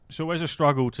It's always a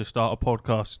struggle to start a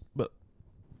podcast, but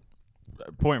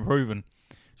point proven.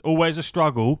 It's always a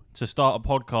struggle to start a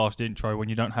podcast intro when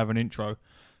you don't have an intro,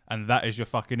 and that is your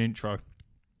fucking intro.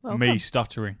 Welcome. Me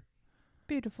stuttering.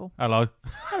 Beautiful. Hello.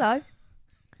 Hello.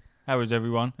 How is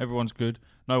everyone? Everyone's good.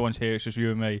 No one's here. It's just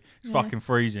you and me. It's fucking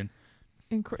freezing.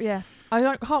 Yeah.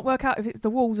 Can't work out if it's the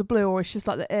walls are blue or it's just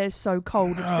like the air's so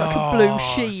cold. It's like a blue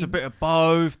sheen. It's a bit of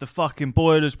both. The fucking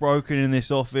boiler's broken in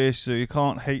this office, so you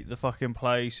can't heat the fucking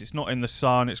place. It's not in the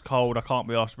sun. It's cold. I can't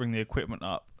be asked to bring the equipment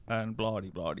up and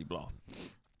blah-de-blah-de-blah.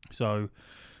 So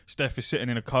Steph is sitting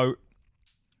in a coat.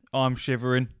 I'm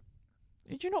shivering.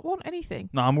 Did you not want anything?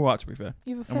 No, I'm all right, to be fair.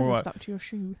 You have a feather stuck to your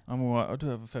shoe. I'm all right. I do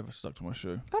have a feather stuck to my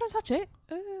shoe. Oh, don't touch it.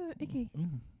 Icky.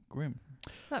 Grim.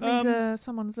 That means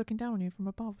someone's looking down on you from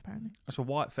above, apparently. That's a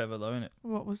white feather, though, isn't it?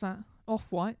 What was that?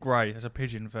 Off-white? Grey. That's a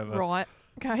pigeon feather. Right.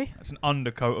 Okay. That's an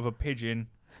undercoat of a pigeon.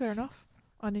 Fair enough.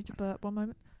 I need to burp one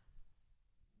moment.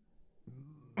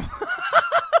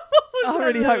 I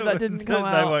really hope that didn't come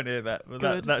out. They won't hear that,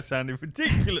 but that sounded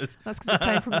ridiculous. That's because it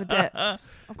came from the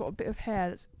depths. I've got a bit of hair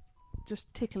that's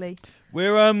just tickly.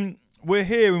 We're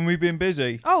here and we've been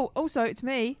busy. Oh, also it's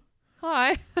me.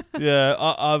 Hi. Yeah,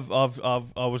 I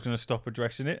was going to stop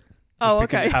addressing it. Just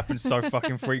because it happens so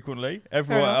fucking frequently. I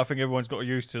think everyone's got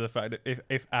used to the fact that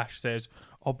if Ash says,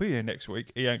 I'll be here next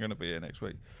week, he ain't going to be here next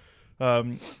week. So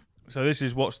this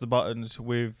is What's the Buttons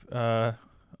with,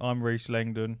 I'm Reese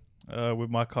Langdon, with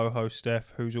my co-host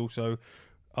Steph, who's also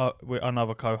with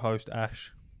another co-host,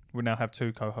 Ash. We now have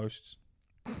two co-hosts.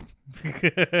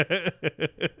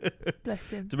 Bless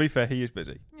him. To be fair, he is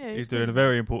busy. Yeah, he's doing a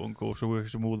very important course, so we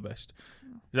wish him all the best.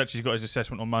 He's actually got his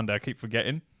assessment on Monday. I keep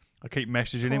forgetting. I keep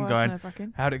messaging him going,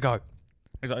 how'd it go?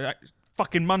 He's like, it's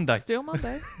fucking Monday. Still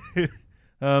Monday.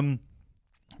 But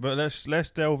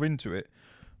let's delve into it.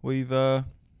 We've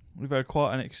had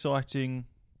quite an exciting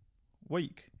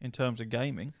week in terms of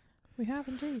gaming. We have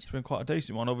indeed. It's been quite a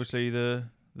decent one. Obviously,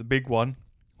 the big one,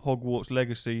 Hogwarts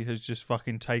Legacy, has just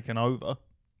fucking taken over.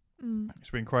 It's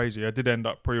been crazy. I did end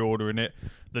up pre-ordering it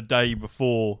the day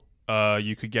before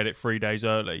you could get it 3 days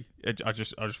early. I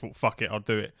just thought, fuck it, I'll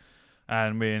do it.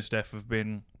 And me and Steph have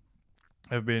been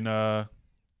playing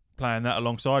that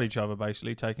alongside each other,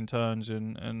 basically taking turns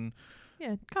and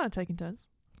yeah, kind of taking turns.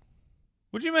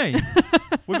 What do you mean?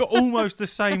 We've got almost the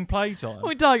same playtime.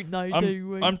 We don't know, do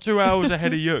we? I'm 2 hours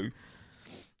ahead of you.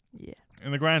 Yeah.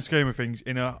 In the grand scheme of things,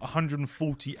 in a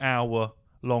 140-hour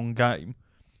long game,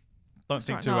 don't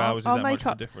think 2 hours is that much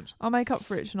of a difference. I'll make up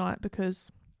for it tonight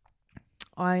because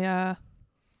I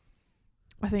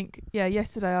think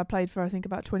yesterday I played for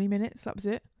about 20 minutes. That was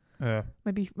it. Yeah.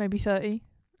 Maybe 30.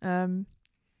 Maybe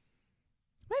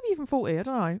even 40. I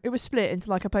don't know. It was split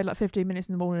into I played 15 minutes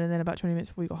in the morning and then about 20 minutes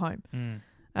before we got home.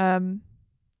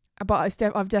 But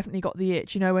I've definitely got the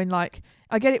itch. You know, when I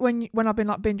get it when I've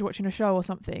been binge watching a show or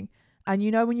something, and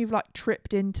you know when you've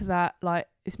tripped into that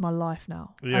it's my life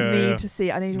now. Yeah, I need to see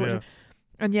it. I need to watch it.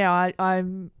 And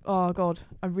I'm oh god,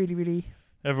 I really really.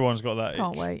 Everyone's got that itch.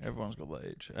 Can't wait. Everyone's got that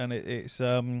itch, and it's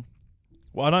well,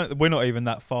 we're not even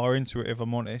that far into it, if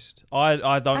I'm honest.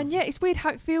 I don't. And yeah, it's weird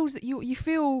how it feels that you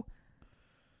feel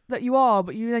that you are,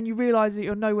 but then you realise that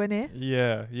you're nowhere near.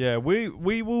 Yeah.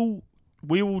 We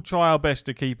will try our best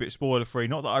to keep it spoiler free.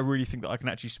 Not that I really think that I can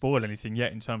actually spoil anything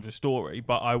yet in terms of story,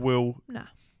 but I will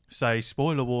say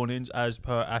spoiler warnings as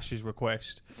per Ash's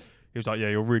request. He was like, "Yeah,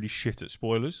 you're really shit at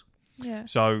spoilers." Yeah.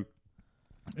 So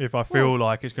if I feel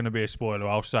like it's going to be a spoiler,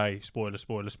 I'll say spoiler.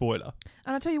 And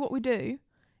I'll tell you what we do.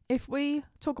 If we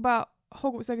talk about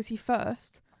Hogwarts Legacy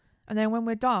first, and then when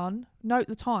we're done, note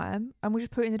the time, and we'll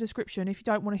just put it in the description. If you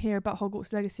don't want to hear about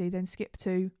Hogwarts Legacy, then skip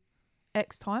to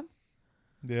X time.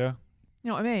 Yeah. You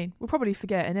know what I mean? We'll probably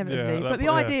forget inevitably, but the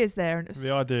idea is there, and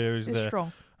the idea is there.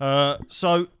 Strong.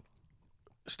 So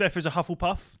Steph is a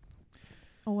Hufflepuff.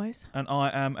 Always. And I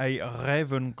am a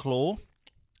Ravenclaw.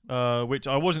 Which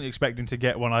I wasn't expecting to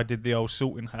get when I did the old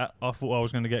sorting hat. I thought I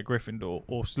was going to get Gryffindor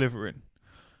or Slytherin,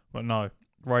 but no,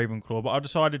 Ravenclaw. But I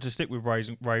decided to stick with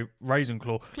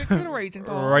Ravenclaw. Click on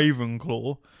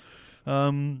Ravenclaw.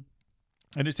 And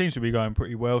it seems to be going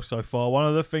pretty well so far. One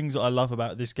of the things that I love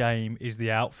about this game is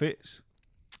the outfits.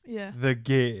 Yeah. The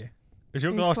gear. Is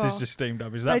your glasses just steamed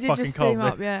up? Is that they fucking just cold? Steam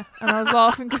up, yeah. And I was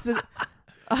laughing because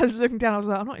I was looking down. I was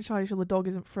like, I'm not entirely sure the dog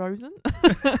isn't frozen.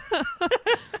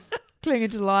 Clinging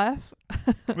to life.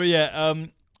 But yeah,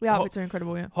 the outfits are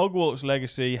incredible, yeah. Hogwarts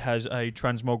Legacy has a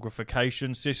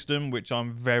transmogrification system, which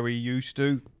I'm very used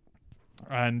to.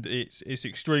 And it's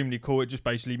extremely cool. It just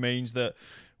basically means that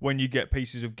when you get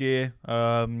pieces of gear,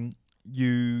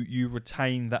 you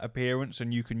retain that appearance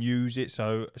and you can use it.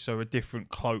 So a different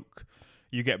cloak.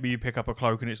 You pick up a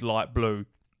cloak and it's light blue.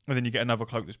 and then you get another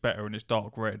cloak that's better and it's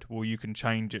dark red. Well, you can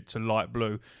change it to light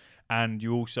blue, and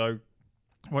you also,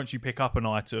 once you pick up an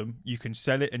item, you can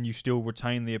sell it and you still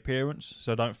retain the appearance.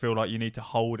 So don't feel like you need to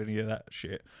hold any of that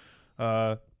shit.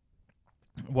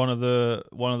 One of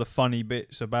the funny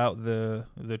bits about the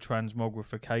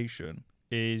transmogrification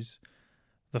is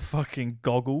the fucking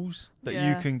goggles that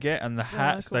you can get and the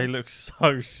hats. Cool. They look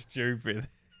so stupid.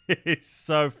 It's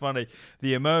so funny.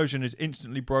 The immersion is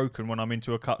instantly broken when I'm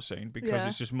into a cutscene because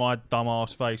it's just my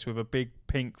dumbass face with a big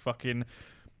pink fucking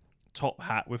top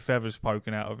hat with feathers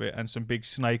poking out of it and some big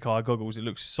snake eye goggles. It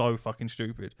looks so fucking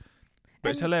stupid, but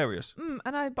it's hilarious.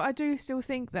 But I do still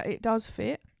think that it does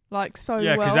fit. Like so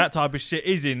yeah, because that type of shit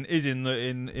is in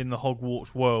the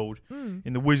Hogwarts world,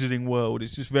 in the wizarding world.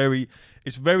 It's just very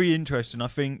interesting. I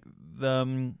think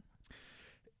I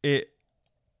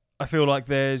feel like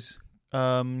there's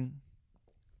gonna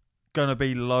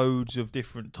be loads of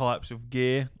different types of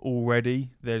gear already.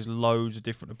 There's loads of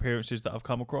different appearances that I've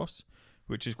come across,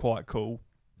 which is quite cool.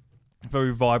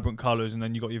 Very vibrant colours, and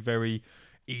then you got your very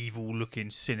evil looking,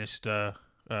 sinister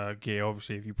gear.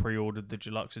 Obviously, if you pre-ordered the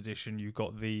deluxe edition, you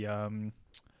got the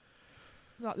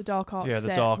like the dark art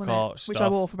the dark art stuff, which I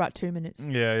wore for about 2 minutes.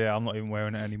 Yeah, I'm not even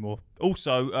wearing it anymore.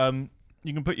 Also,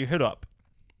 you can put your hood up.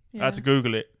 I had to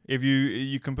Google it. If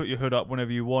you can put your hood up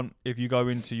whenever you want. If you go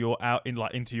into your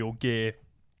into your gear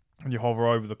and you hover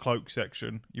over the cloak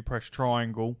section, you press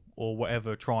triangle or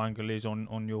whatever triangle is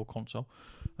on your console,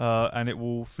 and it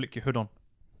will flick your hood on.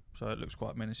 So it looks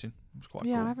quite menacing. It's quite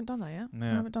cool. I haven't done that yet.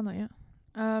 Yeah. I haven't done that yet.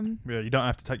 You don't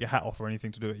have to take your hat off or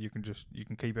anything to do it. You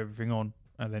can keep everything on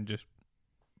and then just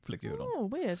flick your hood on. Oh,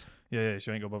 weird. Yeah.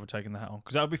 So you ain't got to bother taking the hat on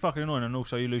because that would be fucking annoying, and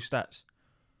also you lose stats.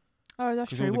 Oh,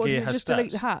 that's true. What, does it just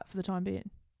delete the hat for the time being?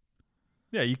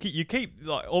 Yeah, you keep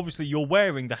like obviously you're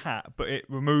wearing the hat, but it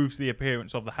removes the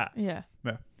appearance of the hat. Yeah.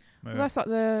 Well, that's like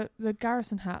the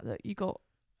garrison hat that you got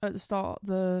at the start,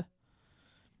 the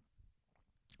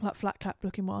like flat cap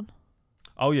looking one.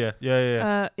 Oh yeah.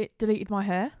 It deleted my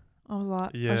hair. I was like,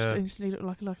 I just instantly looked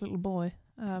like a little boy,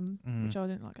 which I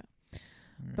didn't like it.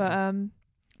 Yeah. But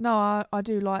no, I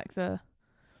do like the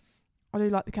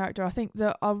character. I think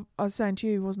that I was saying to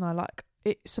you, wasn't I? Like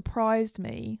it surprised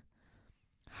me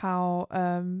how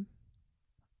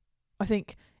I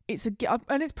think it's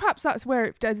and it's perhaps that's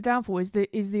where there's a downfall is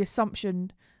the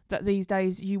assumption that these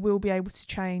days you will be able to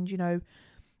change,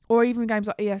 or even games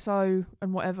like ESO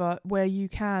and whatever, where you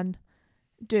can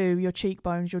do your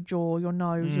cheekbones, your jaw, your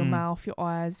nose, your mouth, your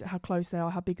eyes, how close they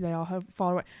are, how big they are, how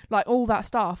far away, like all that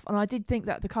stuff. And I did think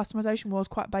that the customization was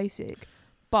quite basic,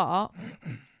 but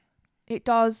it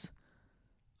does.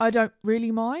 I don't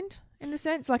really mind in the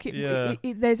sense like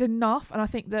there's enough, and I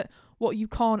think that what you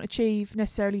can't achieve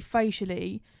necessarily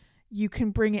facially, you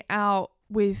can bring it out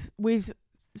with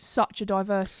such a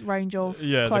diverse range of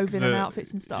clothing and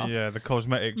outfits and stuff. Yeah, the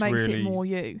cosmetics makes really, it more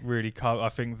you. Really, I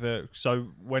think that. So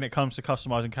when it comes to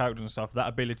customizing characters and stuff, that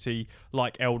ability,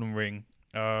 like Elden Ring,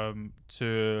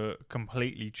 to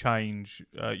completely change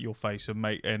your face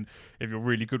and if you're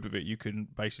really good with it, you can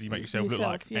basically make yourself look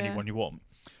like anyone you want.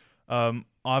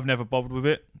 I've never bothered with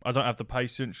it. I don't have the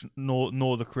patience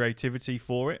nor the creativity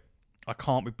for it. I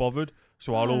can't be bothered,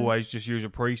 so I'll always just use a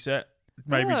preset.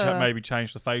 Maybe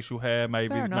change the facial hair,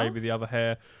 maybe the other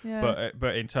hair. Yeah.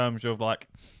 But in terms of like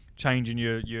changing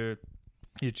your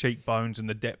cheekbones and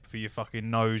the depth of your fucking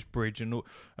nose bridge and all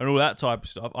that type of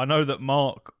stuff, I know that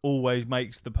Mark always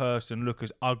makes the person look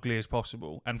as ugly as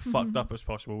possible and fucked up as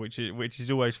possible, which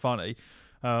is always funny.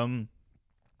 But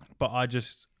I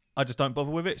just don't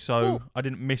bother with it, so I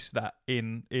didn't miss that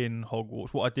in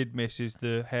Hogwarts. What I did miss is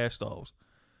the hairstyles,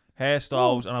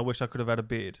 and I wish I could have had a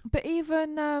beard. But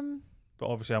even but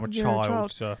obviously I'm a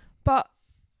child, so. But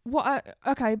I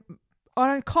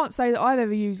can't say that I've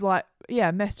ever used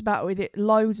messed about with it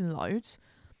loads and loads.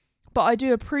 But I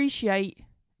do appreciate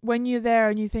when you're there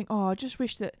and you think, oh, I just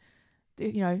wish that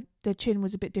their chin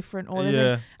was a bit different, or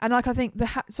and I think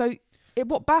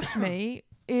what baffed me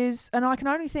is, and I can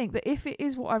only think that if it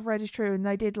is what I've read is true, and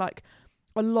they did like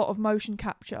a lot of motion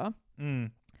capture,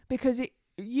 because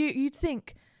you'd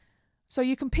think, so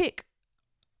you can pick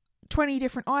 20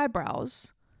 different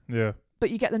eyebrows, but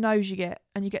you get the nose you get,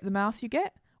 and you get the mouth you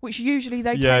get, which usually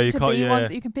they tend to be ones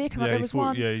that you can pick. And there was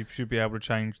one. Yeah, you should be able to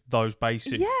change those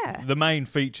basic, the main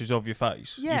features of your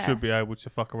face. Yeah. You should be able to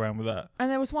fuck around with that. And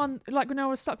there was one, like when I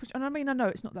was stuck with, and I mean, I know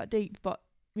it's not that deep, but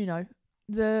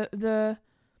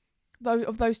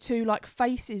of those two like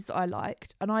faces that I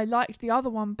liked, and I liked the other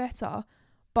one better,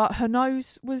 but her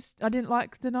nose I didn't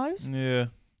like the nose. Yeah.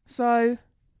 So,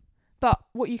 but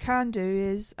what you can do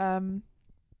is,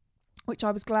 which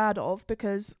I was glad of,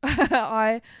 because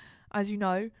as you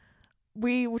know,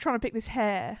 we were trying to pick this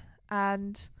hair,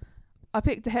 and I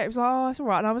picked the hair. It was like, oh, it's all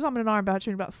right. And I was umming and ahhing about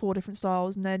between about 4 different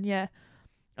styles, and then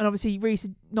and obviously Reese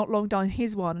had not long done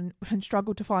his one and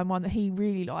struggled to find one that he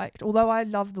really liked. Although I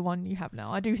love the one you have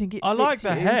now, I do think it. I like the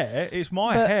you. hair. It's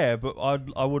my hair, but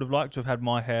I would have liked to have had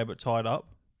my hair but tied up.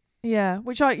 Yeah,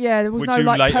 there was no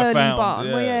like curly bun.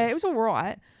 Yeah. Well, yeah, it was all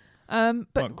right. But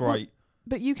not great.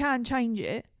 But you can change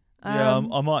it.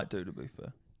 I might do, to be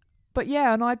fair. But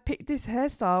yeah, and I picked this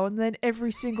hairstyle, and then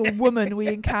every single woman we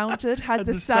encountered had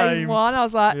the same one. I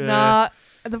was like, nah.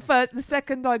 The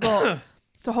second I got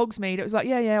to Hogsmeade, it was like,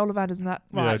 yeah, Ollivander's and that.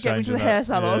 Right, get me to the hair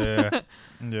salon.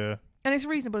 Yeah. And it's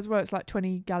reasonable as well. It's like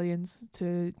 20 galleons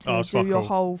to do your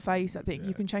whole face. I think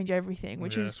you can change everything,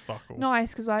 which is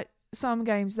nice because like some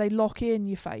games they lock in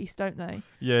your face, don't they?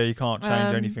 Yeah, you can't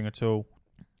change anything at all.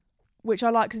 Which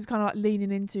I like because it's kind of like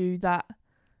leaning into that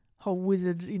whole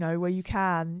wizard, where you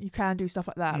can do stuff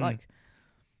like that. Like,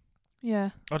 yeah.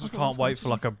 I just can't wait for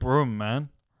like a broom, man.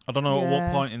 I don't know at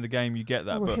what point in the game you get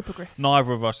that, but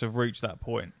neither of us have reached that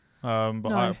point.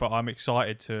 But I'm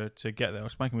excited to get there.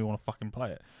 It's making me want to fucking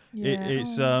play it. Yeah.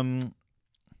 It's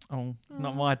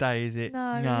not my day, is it?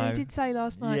 No. You did say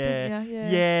last night, didn't you?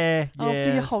 Yeah.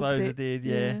 After you hogged it. I did.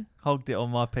 Yeah. Hogged it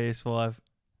on my PS5.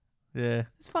 Yeah.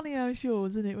 It's funny how it's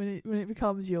yours, isn't it? When it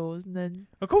becomes yours, and then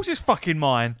of course it's fucking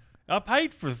mine. I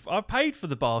paid for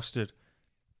the bastard.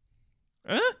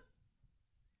 Huh?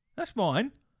 That's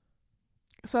mine.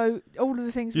 So all of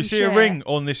the things you see a ring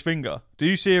on this finger. Do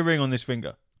you see a ring on this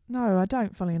finger? No, I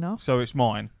don't. Funny enough. So it's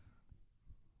mine.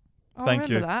 Thank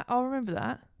you. I'll remember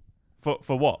that.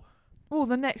 For what? Well,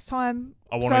 the next time.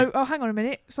 Hang on a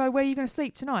minute. So where are you going to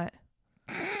sleep tonight?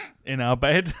 In our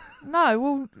bed. No.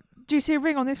 Well, do you see a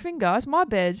ring on this finger? It's my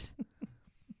bed.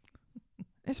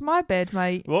 It's my bed,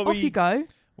 mate. Off you go.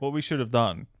 What we should have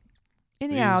done in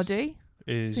the Audi,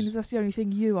 seeing as that's the only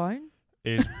thing you own,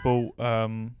 is bought.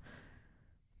 No,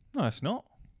 it's not.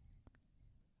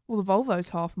 Well, the Volvo's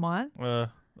half mine. And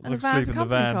the van's sleep in the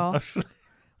van. Car.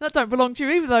 That don't belong to you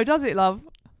either, though, does it, love?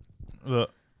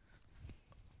 Look,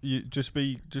 you just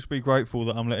be grateful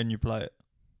that I'm letting you play it.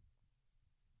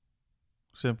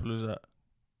 Simple as that.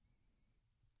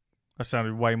 That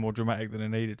sounded way more dramatic than it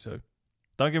needed to.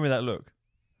 Don't give me that look.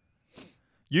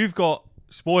 You've got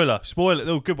spoiler.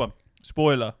 Oh, good one.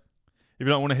 Spoiler. If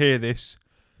you don't want to hear this,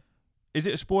 is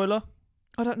it a spoiler?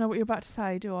 I don't know what you're about to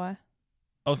say, do I?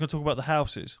 I was going to talk about the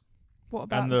houses. What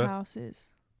about the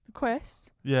houses? The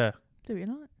quest? Yeah. Do it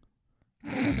tonight.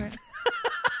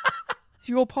 It's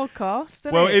your podcast.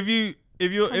 Well,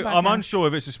 if I'm unsure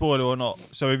if it's a spoiler or not.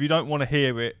 So if you don't want to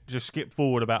hear it, just skip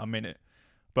forward about a minute.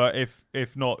 But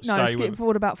if not, skip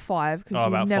forward about 5 because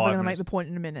you're never going to make the point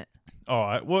in a minute. All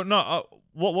right. Well, no.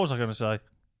 What was I going to say?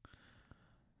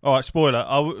 All right.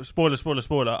 Spoiler.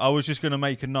 Spoiler. I was just going to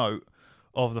make a note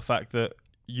of the fact that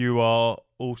you are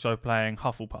also playing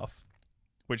Hufflepuff,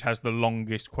 which has the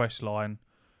longest quest line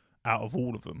out of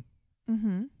all of them.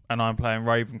 Mm-hmm. And I'm playing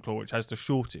Ravenclaw, which has the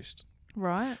shortest.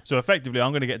 Right. So effectively,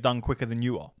 I'm going to get done quicker than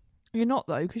you are. You're not,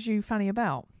 though, because you fanny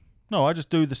about. No, I just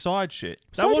do the side shit.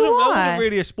 That wasn't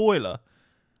really a spoiler.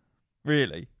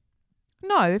 Really.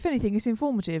 No, if anything, it's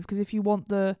informative, because if you want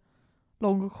the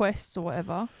longer quests or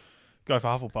whatever... Go for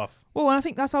Hufflepuff. Well, and I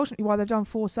think that's ultimately why they've done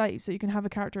 4 saves, so you can have a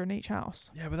character in each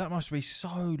house. Yeah, but that must be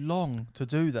so long to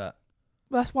do that.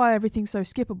 That's why everything's so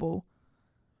skippable.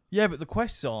 Yeah, but the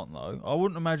quests aren't, though. I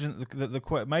wouldn't imagine that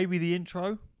the maybe the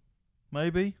intro?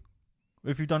 Maybe?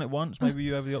 If you've done it once, maybe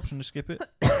you have the option to skip it?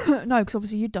 No, because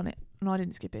obviously you'd done it, and I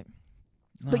didn't skip it.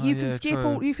 But you can skip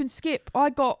true. You can skip.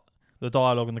 I got... The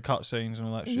dialogue and the cutscenes and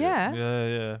all that shit. Yeah.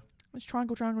 Yeah. It's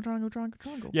triangle.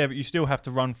 Yeah, but you still have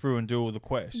to run through and do all the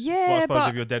quests. Yeah, well, I suppose but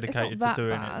if you're dedicated to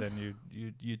doing bad. it,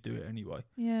 then you do it anyway.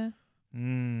 Yeah.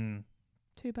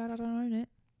 Too bad I don't own it.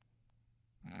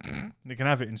 You can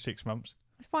have it in 6 months.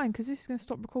 It's fine, because this is going to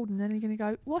stop recording, then you're going to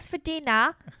go, what's for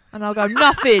dinner? And I'll go,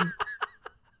 nothing.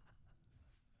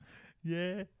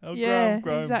 Yeah,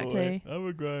 grown exactly. boy. I'm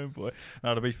a grown boy.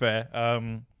 Now, to be fair,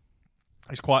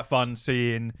 it's quite fun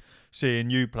seeing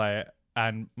you play it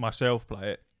and myself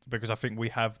play it, because I think we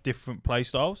have different play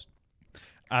styles.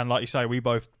 And like you say, we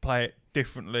both play it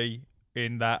differently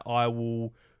in that I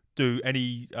will do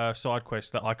any side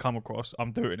quest that I come across,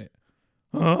 I'm doing it.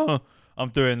 I'm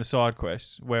doing the side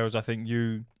quests, whereas I think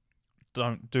you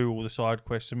don't do all the side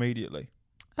quests immediately.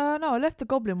 No, I left the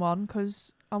goblin one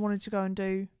because I wanted to go and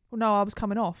do... Well, no, I was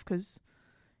coming off because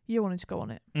you wanted to go on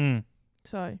it.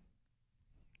 So,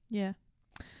 yeah.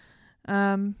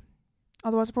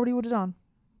 Otherwise, I probably would have done.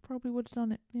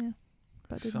 it, yeah.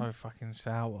 But so fucking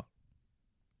sour.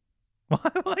 Why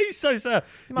are you so sour?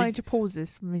 You might need to pause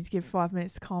this for me to give 5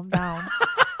 minutes to calm down.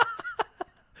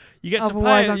 You get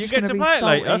Otherwise, to play it. You get to play it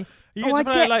later. You get to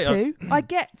play it later. I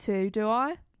get to, do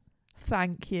I?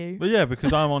 Thank you. But yeah,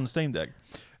 because I'm on Steam Deck.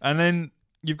 And then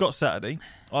you've got Saturday.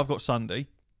 I've got Sunday.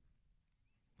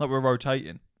 Like we're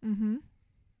rotating. Mm-hmm.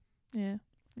 Yeah,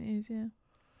 it is, yeah.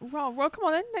 Well, come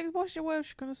on then. What else you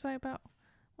going to say about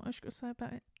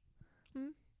it?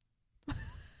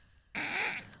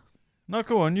 No,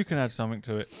 go on. You can add something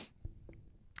to it.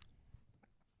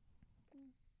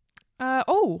 I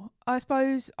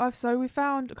suppose we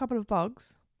found a couple of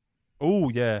bugs. Oh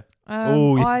yeah.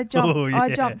 I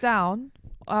jumped down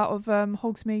out of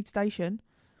Hogsmeade Station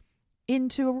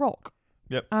into a rock.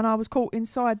 Yep. And I was caught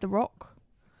inside the rock.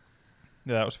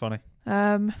 Yeah, that was funny.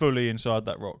 Fully inside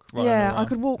that rock. Right. Yeah, I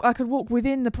could walk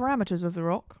within the parameters of the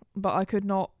rock, but I could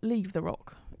not leave the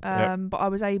rock. But I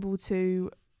was able to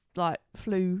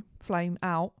flame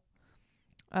out.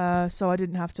 So I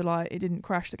didn't have to it didn't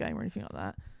crash the game or anything like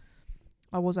that.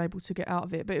 I was able to get out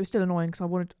of it, but it was still annoying because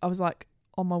I was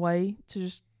on my way to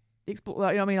just explore. You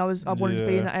know what I mean? I wanted to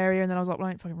be in that area, and then I was like, well,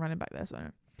 I ain't fucking running back there. So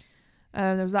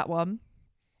there was that one,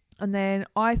 and then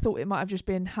I thought it might have just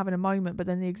been having a moment, but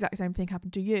then the exact same thing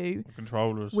happened to you. The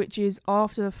controllers, which is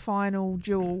after the final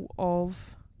duel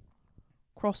of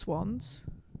Cross Wands,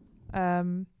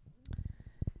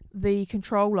 the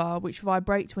controller, which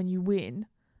vibrates when you win,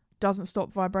 doesn't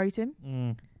stop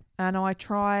vibrating. And I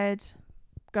tried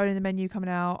going in the menu, coming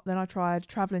out, then I tried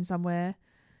travelling somewhere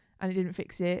and it didn't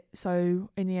fix it. So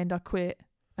in the end I quit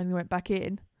and went back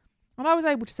in. And I was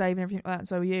able to save and everything like that, and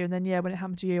so were you. And then when it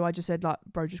happened to you, I just said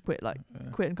bro, just quit,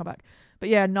 quit and come back. But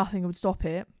yeah, nothing would stop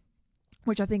it,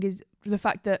 which I think is the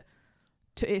fact that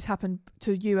it's happened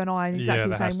to you and I in exactly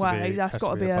the same way. That's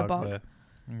got to be a bug.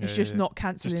 It's just not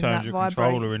cancelling that vibrator. Just turns your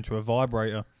controller into a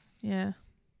vibrator. Yeah.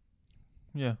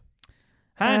 Yeah.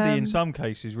 Handy in some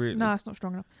cases, really. No, it's not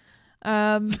strong enough.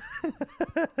 And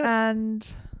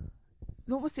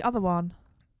what was the other one?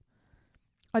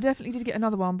 I definitely did get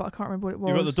another one, but I can't remember what it was.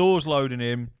 You've got the doors loading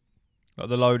in, like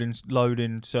the loading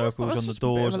circles on the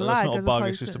doors. That's not a bug,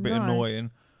 it's just a bit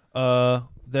annoying.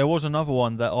 There was another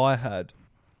one that I had.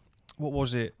 What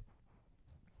was it?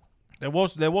 There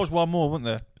was one more, wasn't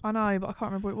there? I know, but I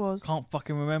can't remember what it was. Can't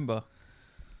fucking remember.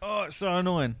 Oh, it's so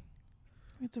annoying.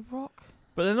 It's a rock.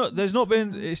 But there's not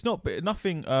been. It's not been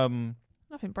nothing.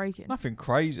 Nothing breaking. Nothing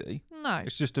crazy. No.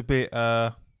 It's just a bit.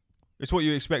 It's what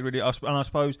you expect, really. And I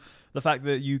suppose the fact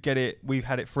that you get it, we've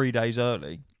had it 3 days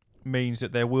early, means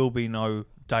that there will be no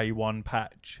day one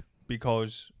patch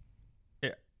because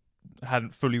it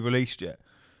hadn't fully released yet.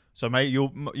 So, mate,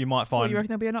 you might find. What, you reckon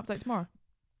there'll be an update tomorrow?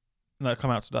 No, it'll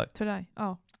come out today. Today?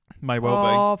 Oh. May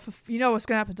well be. You know what's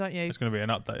going to happen, don't you? There's going to be an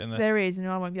update in there. There is, and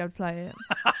I won't be able to play it.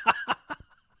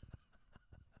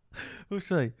 We'll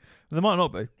see. There might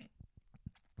not be.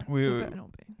 There better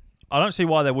not be. I don't see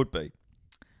why there would be.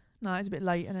 No, it's a bit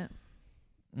late, isn't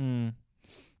it?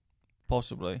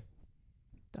 Possibly.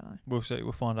 Don't know. We'll see.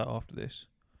 We'll find out after this.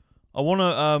 I want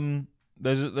to.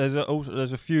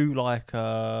 There's a few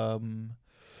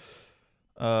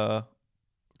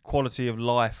quality of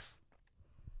life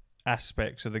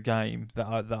aspects of the game that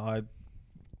I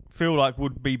feel like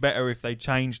would be better if they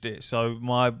changed it. So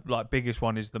my biggest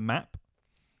one is the map.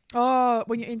 Oh,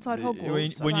 when you're inside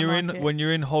Hogwarts. When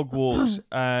you're in Hogwarts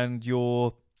and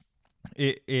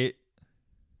it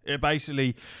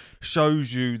basically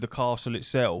shows you the castle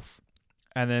itself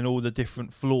and then all the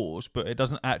different floors, but it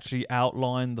doesn't actually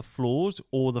outline the floors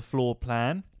or the floor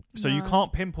plan. So you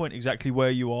can't pinpoint exactly where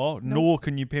you are, nor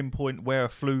can you pinpoint where a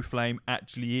flue flame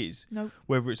actually is. Nope.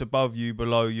 Whether it's above you,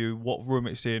 below you, what room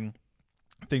it's in,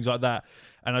 things like that.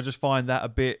 And I just find that a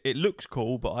bit. It looks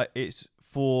cool, but it's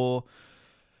for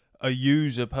a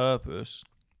user purpose.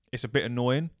 It's a bit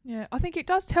annoying. Yeah, I think it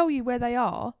does tell you where they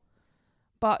are,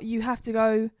 but you have to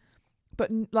go.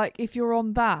 But if you're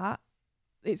on that,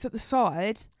 it's at the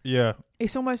side. Yeah.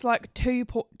 It's almost like two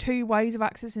ways of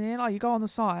accessing it. Like you go on the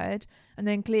side and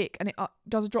then click, and it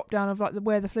does a drop down of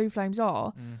where the flue flames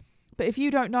are. But if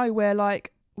you don't know where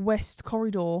West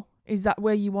Corridor is, that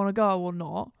where you want to go or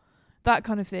not, that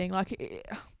kind of thing. I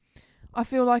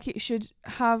feel like it should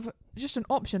have just an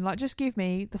option. Just give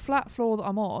me the flat floor that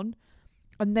I'm on,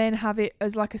 and then have it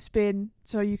as a spin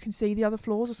so you can see the other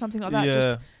floors or something like that.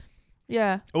 Yeah.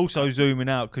 Yeah. Also zooming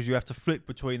out because you have to flick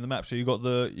between the maps. So you got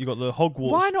the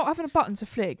Hogwarts. Why not having a button to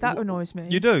flick? That annoys me.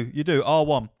 You do.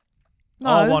 R1. No.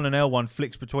 R1 and L1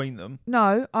 flicks between them.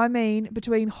 No, I mean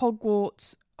between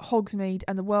Hogwarts, Hogsmeade,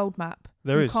 and the world map.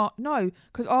 There is. No,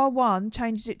 because R1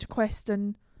 changes it to quest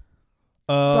and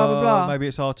blah blah blah. Maybe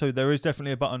it's R2. There is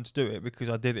definitely a button to do it because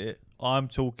I did it. I'm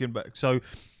talking about for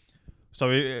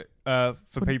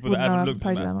people that haven't looked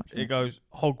at the map, it goes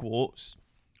Hogwarts.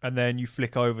 and then you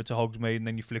flick over to Hogsmeade, and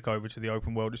then you flick over to the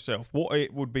open world itself. What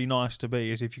it would be nice to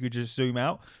be is if you could just zoom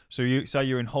out. So you say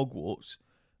you're in Hogwarts,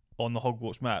 on the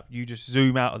Hogwarts map, you just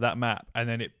zoom out of that map, and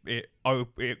then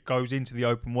it goes into the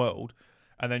open world,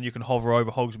 and then you can hover over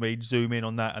Hogsmeade, zoom in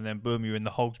on that, and then boom, you're in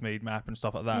the Hogsmeade map and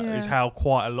stuff like that. Is how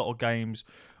quite a lot of games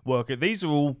work. These are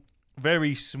all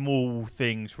very small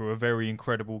things for a very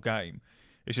incredible game.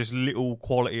 It's just little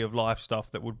quality of life stuff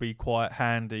that would be quite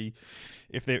handy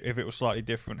if it was slightly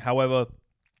different. However,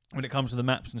 when it comes to the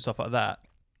maps and stuff like that,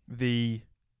 the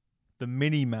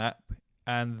mini map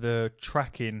and the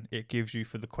tracking it gives you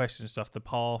for the quests and stuff, the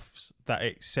paths that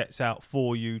it sets out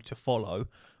for you to follow,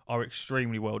 are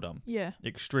extremely well done. Yeah,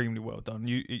 extremely well done.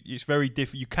 It's very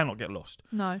different. You cannot get lost.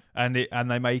 No, and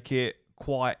they make it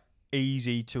quite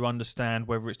easy to understand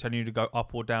whether it's telling you to go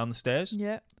up or down the stairs.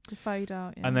 Yeah, to fade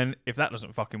out. Yeah. And then if that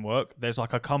doesn't fucking work, there's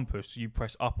like a compass. You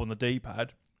press up on the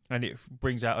D-pad, and it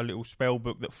brings out a little spell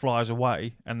book that flies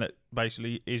away, and that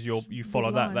basically is you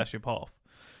follow that. That's your path.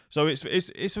 So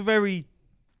it's a very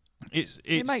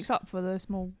it makes up for the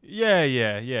small. Yeah.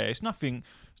 It's nothing.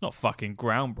 It's not fucking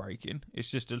groundbreaking.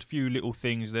 It's just a few little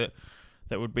things that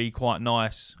would be quite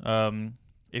nice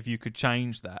if you could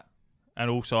change that. And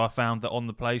also, I found that on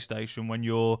the PlayStation, when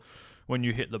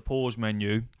you hit the pause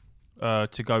menu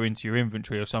to go into your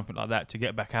inventory or something like that, to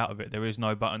get back out of it, there is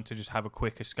no button to just have a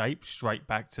quick escape straight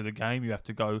back to the game. You have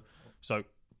to go. So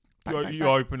you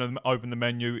open the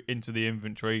menu into the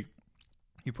inventory.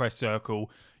 You press circle,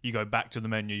 you go back to the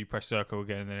menu, you press circle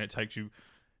again, and then it takes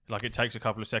a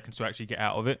couple of seconds to actually get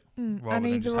out of it, rather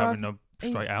than just having a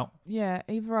straight out. Yeah,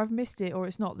 either I've missed it or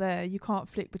it's not there. You can't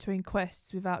flick between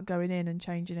quests without going in and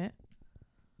changing it.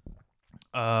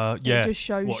 Yeah. It just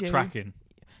shows you. Tracking?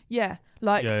 Yeah,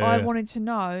 I wanted to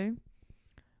know.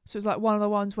 So it's like one of the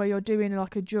ones where you're doing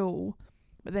like a duel,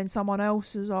 but then someone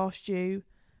else has asked you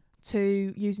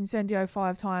to use Incendio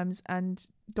 5 times and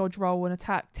dodge roll and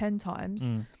attack 10 times,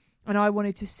 and I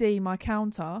wanted to see my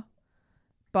counter,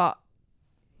 but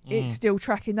it's still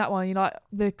tracking that one. You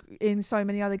like in so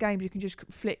many other games you can just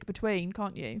flick between,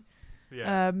 can't you?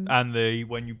 Yeah. And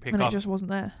when you pick up, it just wasn't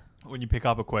there. When you pick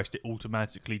up a quest, it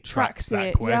automatically tracks that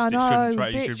it. quest. Yeah, I know.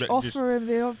 It shouldn't offer him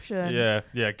the option.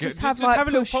 Yeah. Just have a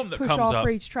little prompt that comes up.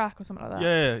 Push R3 to track or something like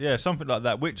that. Yeah, something like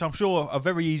that. Which I'm sure are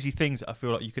very easy things that I feel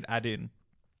like you could add in.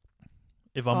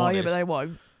 If I'm honest. Yeah, but they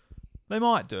won't. They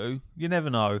might do. You never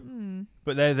know.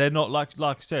 But they're not like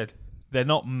I said. They're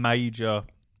not major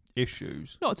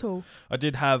issues. Not at all. I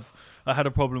had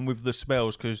a problem with the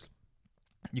spells because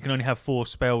you can only have 4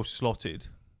 spells slotted,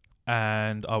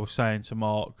 and I was saying to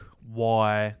Mark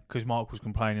why, because Mark was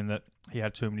complaining that he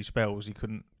had too many spells. He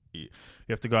couldn't. You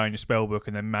have to go in your spell book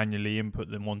and then manually input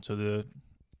them onto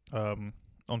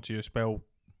your spell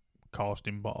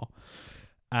casting bar.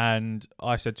 And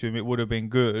I said to him, it would have been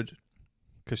good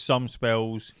because some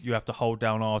spells you have to hold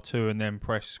down R2 and then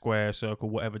press square, circle,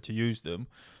 whatever to use them.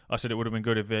 I said it would have been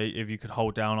good if you could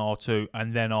hold down R2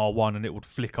 and then R1 and it would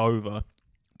flick over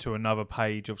to another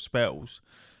page of spells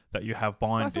that you have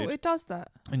binded. I thought it does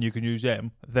that. And you can use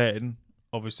them. Then,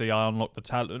 obviously, I unlocked the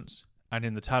talents, and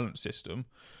in the talent system,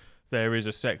 there is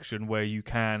a section where you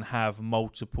can have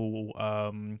multiple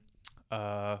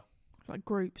like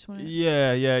groups, wasn't it?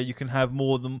 Yeah. You can have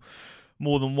more than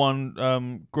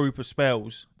one group of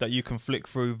spells that you can flick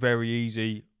through very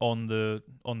easy on the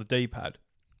D-pad,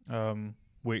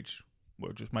 which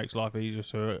just makes life easier.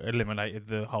 So it eliminated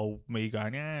the whole me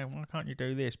going, why can't you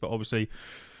do this? But obviously,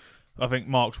 I think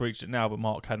Mark's reached it now, but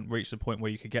Mark hadn't reached the point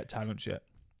where you could get talents yet.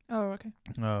 Oh, okay.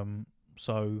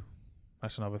 So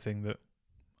that's another thing that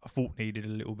I thought needed a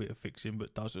little bit of fixing,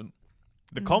 but doesn't.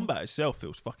 The combat itself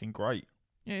feels fucking great.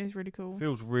 It is really cool.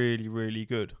 Feels really, really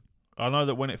good. I know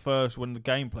that when the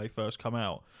gameplay first come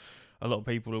out, a lot of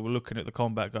people were looking at the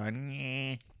combat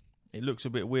going, it looks a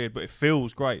bit weird, but it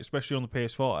feels great, especially on the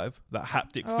PS5. That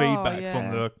haptic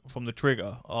feedback from the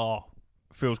trigger,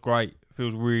 feels great.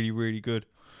 Feels really, really good.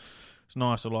 It's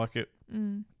nice. I like it.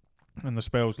 And the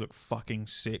spells look fucking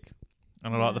sick.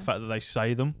 And I like the fact that they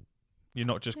say them. You're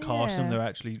not just casting them.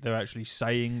 They're actually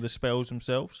saying the spells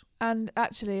themselves. And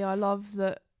actually, I love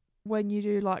that. When you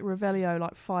do like Revelio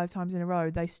like 5 times in a row,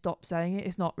 they stop saying it.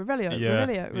 It's not Revelio,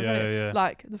 Revelio. Yeah.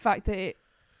 Like the fact that it.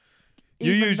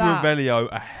 You use Revelio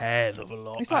a hell of a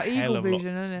lot. It's like Eagle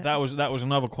Vision, isn't it? That was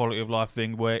another quality of life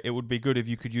thing where it would be good if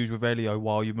you could use Revelio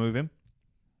while you're moving.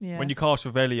 Yeah. When you cast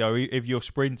Revelio, if you're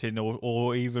sprinting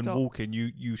or even walking,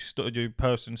 your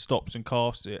person stops and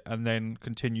casts it and then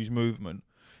continues movement.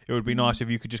 It would be nice if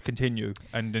you could just continue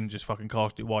and then just fucking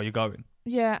cast it while you're going.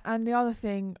 Yeah, and the other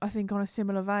thing, I think on a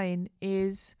similar vein,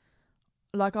 is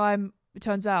like it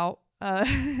turns out,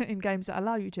 in games that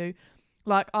allow you to,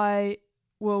 Like I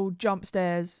will jump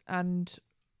stairs and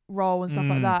roll and stuff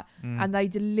like that, and they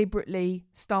deliberately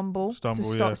stumble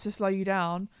to slow you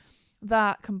down.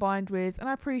 That combined with, and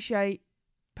I appreciate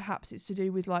perhaps it's to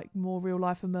do with like more real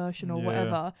life immersion or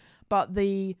whatever, but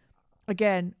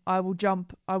I will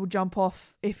jump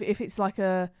off if it's like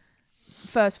a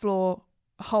first floor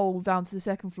hole down to the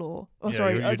second floor.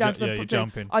 Down to the you're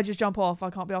jumping. I just jump off.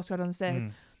 I can't be asked to go down the stairs.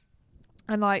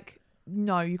 And like,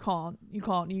 no, you can't. You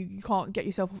can't get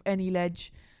yourself off any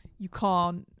ledge. You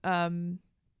can't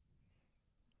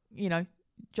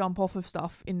jump off of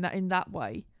stuff in that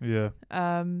way. Yeah.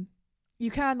 You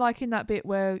can, like in that bit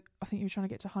where I think you were trying to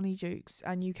get to Honeydukes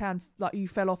and you can, like, you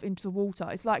fell off into the water.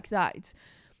 It's like that.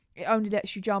 It only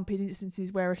lets you jump in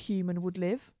instances where a human would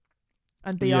live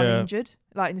and be uninjured.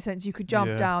 Like, in the sense you could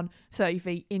jump down 30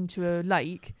 feet into a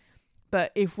lake,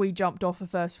 but if we jumped off the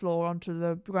first floor onto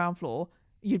the ground floor,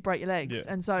 you'd break your legs.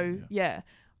 Yeah. And so,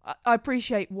 I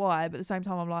appreciate why, but at the same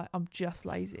time, I'm like, I'm just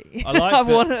lazy. I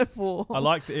want to fall. I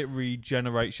like that it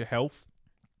regenerates your health.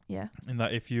 Yeah. In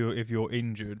that if you're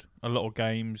injured, a lot of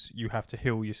games you have to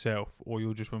heal yourself or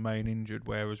you'll just remain injured.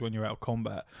 Whereas when you're out of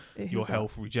combat, your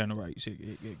health regenerates.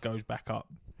 It goes back up.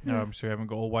 So you haven't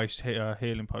got to waste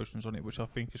healing potions on it, which I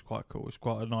think is quite cool. It's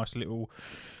quite a nice little,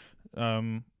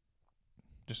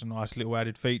 just a nice little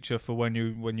added feature for when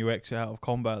you exit out of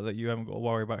combat, that you haven't got to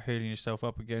worry about healing yourself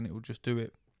up again. It will just do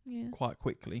it quite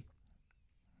quickly.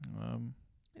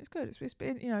 It's good. It's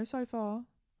been so far.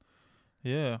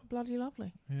 Yeah. Bloody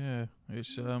lovely. Yeah.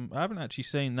 It's I haven't actually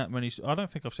seen that many. I don't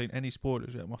think I've seen any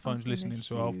spoilers yet. My phone's listening,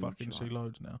 so I'll fucking see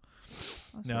loads now.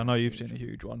 I know you've seen a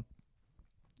huge one.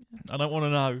 Yeah. I don't want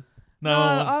to know. No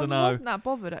one wants to know. I wasn't that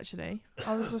bothered, actually.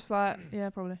 I was just like,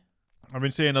 yeah, probably. I've been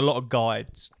seeing a lot of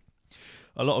guides.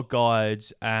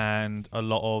 And a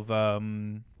lot of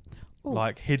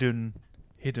like hidden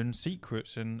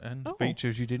secrets and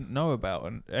features you didn't know about,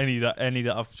 and any that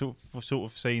I've sort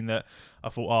of seen that I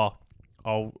thought,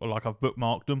 I've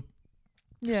bookmarked them,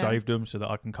 saved them so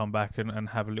that I can come back and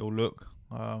have a little look.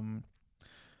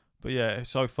 But yeah,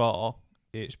 so far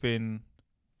it's been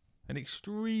an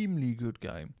extremely good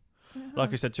game.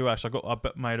 Like I said to Ash, I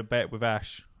made a bet with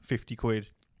Ash, £50,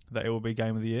 that it will be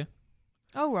game of the year.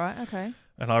 Oh right, okay.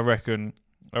 And I reckon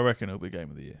it'll be game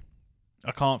of the year.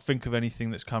 I can't think of anything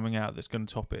that's coming out that's going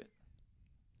to top it.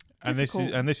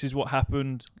 Difficult. And this is what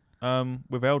happened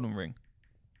with Elden Ring.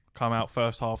 Come out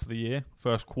first half of the year,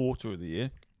 first quarter of the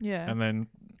year, and then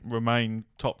remain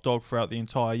top dog throughout the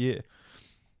entire year.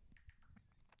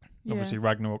 Yeah. Obviously,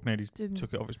 Ragnarok nearly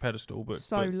took it off its pedestal, but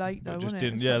late though, just wasn't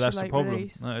didn't. It? Yeah, that's the problem.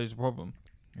 Release. That is the problem.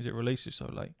 Is it releases so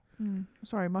late?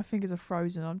 Sorry, my fingers are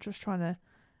frozen. I'm just trying to.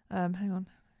 Hang on.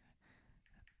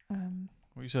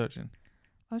 What are you searching?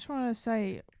 I was trying to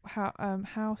say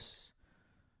house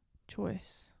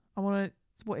choice. I want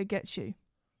what it gets you.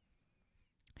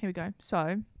 Here we go.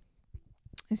 So,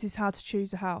 this is how to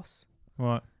choose a house.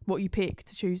 Right. What you pick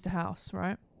to choose the house,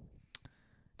 right?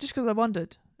 Just because I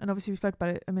wondered, and obviously we spoke about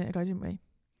it a minute ago, didn't we?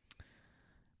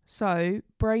 So,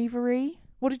 bravery.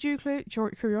 What did you include?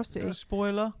 Curiosity. Is that a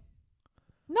spoiler?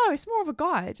 No, it's more of a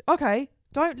guide. Okay,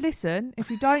 don't listen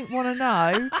if you don't want to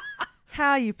know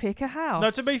how you pick a house. No,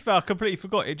 to be fair, I completely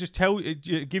forgot. It just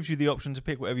it gives you the option to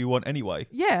pick whatever you want anyway.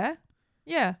 Yeah.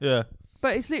 Yeah.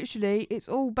 But it's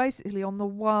all basically on the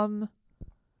one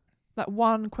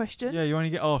question. Yeah, you only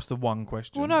get asked the one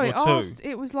question. Well, no, or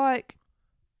it was like,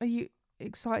 are you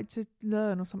excited to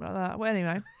learn or something like that? Well,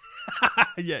 anyway.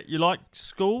 Yeah, you like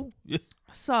school? Yeah.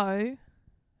 So,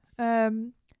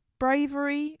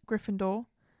 bravery, Gryffindor.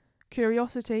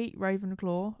 Curiosity,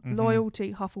 Ravenclaw.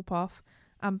 Loyalty, Hufflepuff.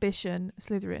 Ambition,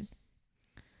 Slytherin.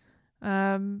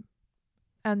 And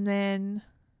then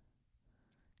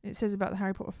it says about the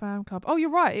Harry Potter fan club. Oh,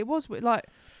 you're right. It was like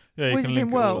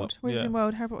Wizarding World. Wizarding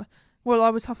World, Harry Potter. Well,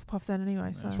 I was Hufflepuff then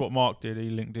anyway. So that's what Mark did.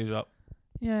 He linked his up.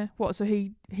 Yeah. What? So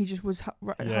he just was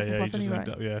Hufflepuff he just anyway. Linked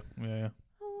up. Yeah.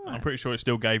 Oh, right. I'm pretty sure it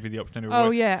still gave you the option anyway. Oh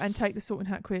yeah, and take the Sorting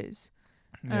Hat quiz.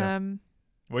 Yeah.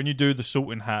 When you do the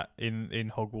Sorting Hat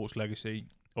in Hogwarts Legacy,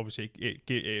 obviously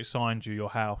it assigns you your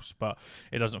house, but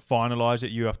it doesn't finalise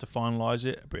it. You have to finalise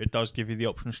it, but it does give you the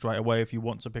option straight away if you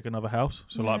want to pick another house.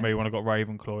 So like me, when I got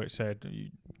Ravenclaw, it said you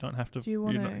don't have to.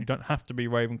 You don't have to be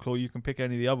Ravenclaw. You can pick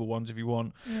any of the other ones if you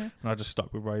want. Yeah. And I just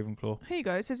stuck with Ravenclaw. Here you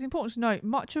go. It says, it's important to note,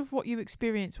 much of what you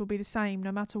experience will be the same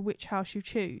no matter which house you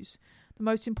choose. The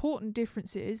most important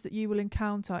differences that you will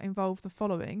encounter involve the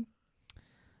following.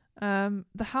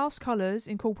 The house colours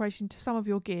incorporated into some of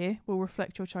your gear will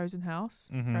reflect your chosen house.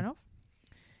 Fair enough.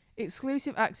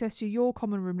 Exclusive access to your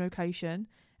common room location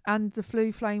and the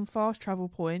Blue Flame fast travel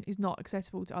point is not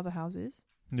accessible to other houses.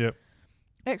 Yep.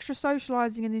 extra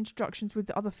socialising and introductions with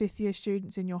the other fifth-year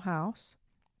students in your house,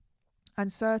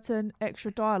 and certain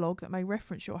extra dialogue that may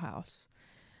reference your house.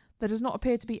 There does not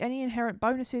appear to be any inherent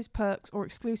bonuses, perks, or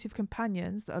exclusive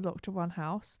companions that are locked to one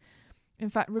house. In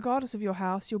fact, regardless of your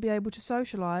house, you'll be able to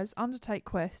socialise, undertake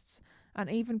quests, and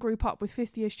even group up with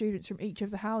fifth-year students from each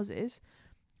of the houses,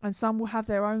 and some will have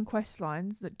their own quest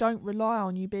lines that don't rely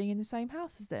on you being in the same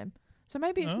house as them. So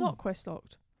maybe it's not quest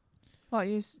locked, like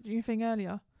you think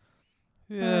earlier.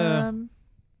 Yeah.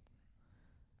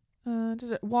 So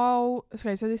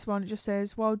this one, it just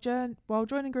says, while joining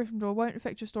Gryffindor won't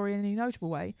affect your story in any notable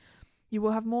way, you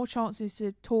will have more chances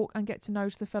to talk and get to know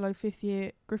the fellow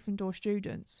fifth-year Gryffindor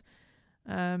students.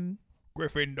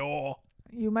 Gryffindor.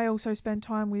 You may also spend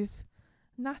time with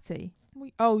Natty.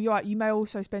 You're right. You may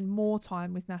also spend more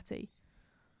time with Natty.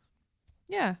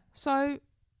 Yeah. So,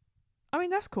 I mean,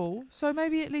 that's cool. So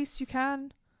maybe at least you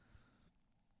can.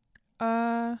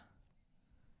 Yeah,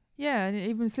 and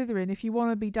even Slytherin. If you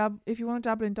want to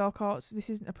dabble in dark arts, this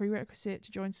isn't a prerequisite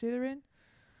to join Slytherin.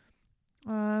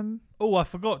 I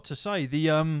forgot to say the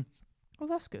Oh,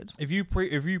 that's good. If you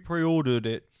pre-ordered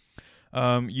it,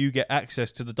 you get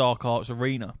access to the dark arts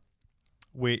arena,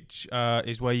 which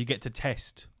is where you get to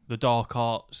test the dark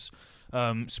arts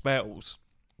spells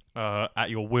at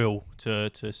your will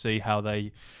to see how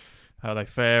they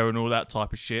fare and all that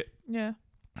type of shit. Yeah.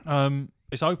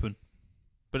 It's open,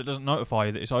 but it doesn't notify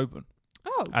you that it's open.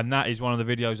 Oh. And that is one of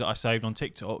the videos that I saved on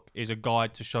TikTok, is a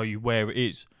guide to show you where it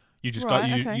is. You just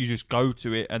you just go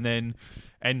to it and then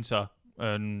enter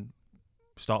and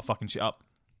start fucking shit up.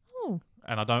 Oh.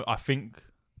 And I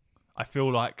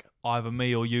feel like either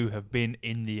me or you have been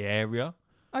in the area.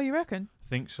 Oh, you reckon? I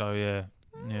think so, yeah.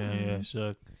 Yeah.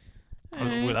 So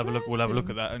we'll have a look. We'll have a look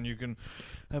at that, and you can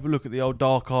have a look at the old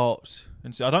dark arts.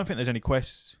 And so I don't think there's any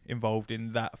quests involved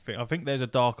in that thing. I think there's a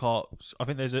dark arts. I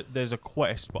think there's a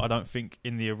quest, but I don't think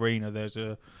in the arena there's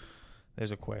a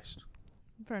quest.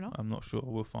 Fair enough. I'm not sure.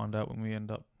 We'll find out when we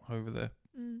end up over there.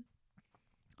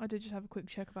 I did just have a quick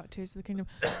check about Tears of the Kingdom.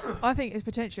 I think it's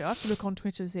potential. I have to look on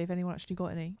Twitter to see if anyone actually got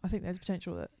any. I think there's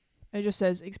potential that it just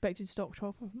says expected stock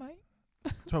 12th of May.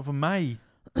 12th of May.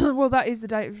 Well, that is the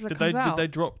date it comes out. Did they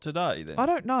drop today then? I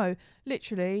don't know.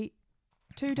 Literally,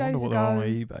 2 days ago. On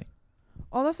eBay.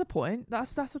 Oh, that's a point.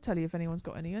 That's will tell you if anyone's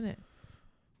got any, isn't it?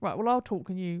 Right. Well, I'll talk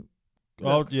and you.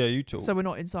 Oh yeah, you talk. So we're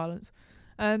not in silence.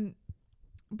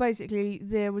 Basically,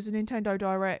 there was a Nintendo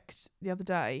Direct the other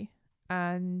day,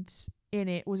 and in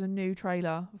it was a new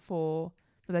trailer for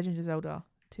The Legend of Zelda: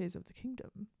 Tears of the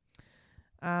Kingdom.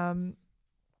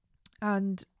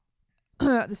 And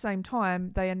at the same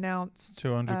time, they announced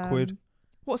 200 quid.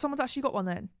 What? Someone's actually got one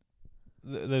then?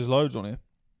 There's loads on here.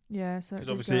 Yeah, so because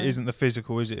obviously it isn't the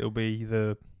physical, is it? It'll be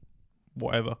the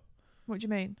whatever. What do you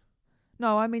mean?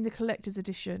 No, I mean the collector's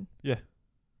edition. Yeah,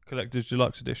 collector's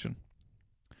deluxe edition.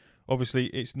 Obviously,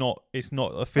 it's not a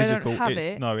physical.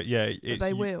 They don't have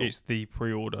they will. It's the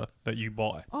pre-order that you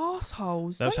buy.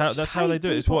 Arseholes. That's how they do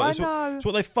it. It's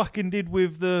what they fucking did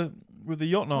with the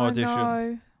Yotnar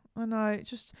edition. I know.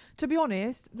 Just to be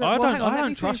honest, I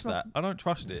don't trust that. I don't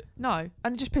trust it. No,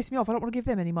 and it just pissed me off. I don't want to give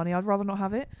them any money. I'd rather not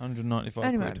have it. 195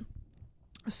 anyway, quid.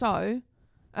 So,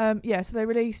 so they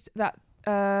released that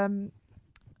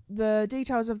the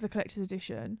details of the collector's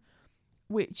edition,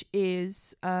 which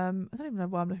is I don't even know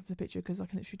why I'm looking for the picture because I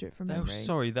can literally do it from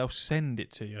memory. They'll send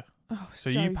it to you. Oh, so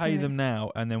you pay them now,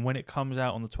 and then when it comes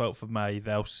out on the 12th of May,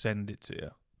 they'll send it to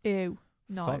you. Ew,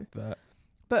 no. Fuck that.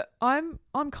 But I'm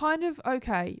kind of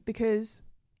okay because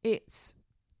it's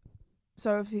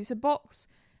obviously it's a box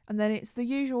and then it's the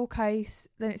usual case,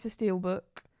 then it's a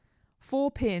steelbook, 4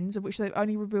 pins of which they've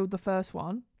only revealed the first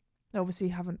one. They obviously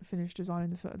haven't finished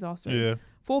designing the last one. Yeah.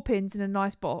 4 pins in a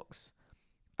nice box,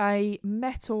 a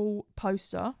metal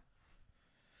poster,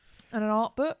 and an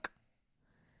art book.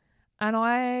 And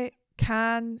I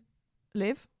can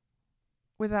live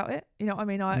without it. You know what I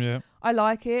mean? I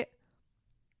like it.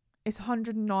 It's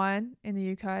 $109 in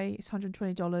the UK. It's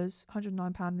 $120,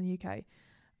 £109 in the UK,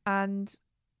 and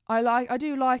I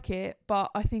do like it,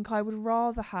 but I think I would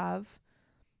rather have,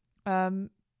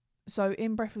 so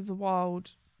in Breath of the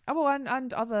Wild,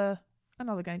 and other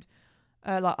games,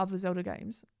 like other Zelda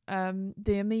games, the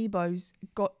amiibos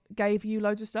gave you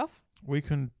loads of stuff. We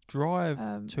can drive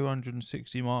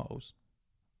 260 miles.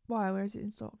 Why? Where is it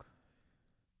in stock?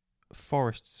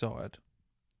 Forest side.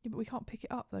 Yeah, but we can't pick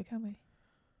it up though, can we?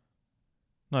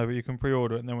 No, but you can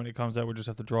pre-order it, and then when it comes out, we'll just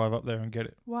have to drive up there and get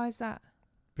it. Why is that?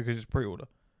 Because it's pre-order.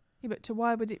 Yeah, but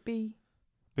why would it be?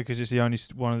 Because it's the only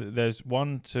one. There's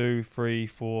 1, 2, 3,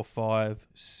 4, 5,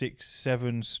 6,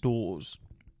 7 stores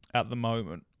at the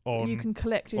moment on. You can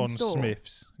collect in store. On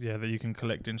Smiths, yeah, that you can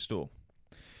collect in store.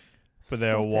 But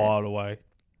they're a while away.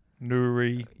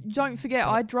 Newry. Don't forget,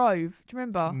 I drove. Do you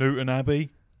remember? Newton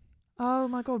Abbey. Oh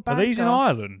my God, Bangor. Are these in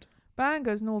Ireland?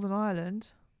 Bangor's Northern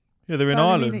Ireland. Yeah, they're in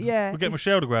Ireland. Yeah. We'll get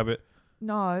Michelle to grab it.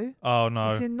 No. Oh, no.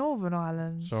 It's in Northern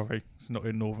Ireland. Sorry, it's not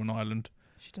in Northern Ireland.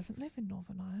 She doesn't live in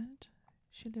Northern Ireland.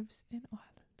 She lives in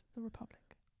Ireland, the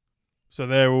Republic. So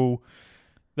they're all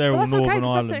Northern Ireland.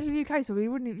 That's technically the UK, so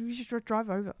we should drive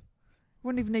over. You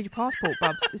wouldn't even need your passport,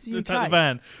 Bubs. It's the UK. Take the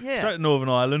van. Yeah. Straight to Northern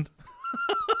Ireland.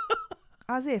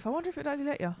 As if. I wonder if it'd only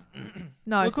let you.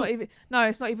 No, it's not even. No,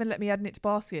 it's not even let me add it to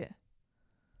basket.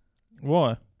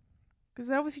 Why? Because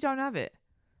they obviously don't have it.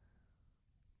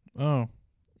 Oh.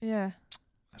 Yeah.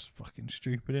 That's fucking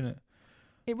stupid, isn't it?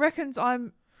 It reckons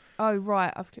I'm. Oh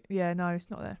right. No, it's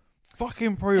not there.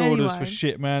 Fucking pre-orders for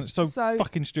shit, man. It's so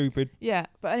fucking stupid. Yeah,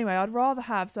 but anyway, I'd rather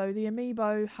have. So the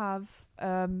amiibo have.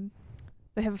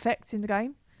 They have effects in the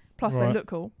game. Plus they look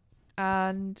cool,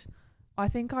 and I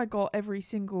think I got every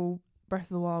single Breath of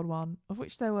the Wild one, of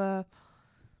which there were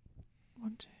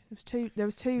There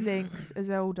was two Links, a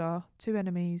Zelda, 2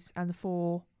 enemies, and the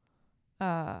 4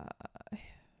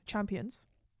 champions.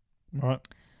 Right.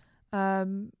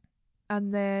 And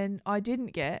then I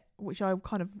didn't get, which I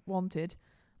kind of wanted,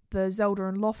 the Zelda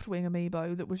and Loftwing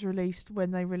amiibo that was released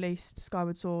when they released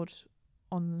Skyward Sword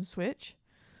on the Switch.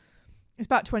 It's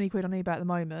about 20 quid on eBay at the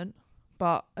moment,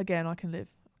 but again, I can live.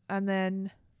 And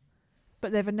then,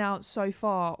 but they've announced so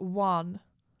far one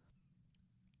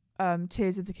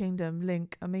Tears of the Kingdom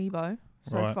Link amiibo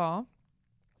so far,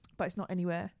 but it's not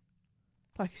anywhere.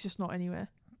 Like, it's just not anywhere.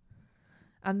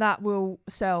 And that will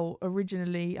sell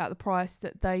originally at the price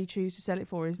that they choose to sell it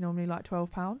for, is normally like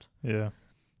 £12. Yeah.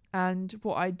 And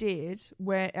what I did,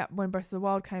 when Breath of the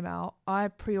Wild came out, I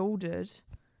pre-ordered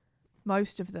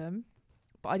most of them,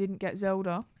 but I didn't get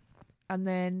Zelda. And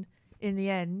then in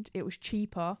the end, it was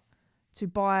cheaper to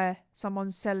buy someone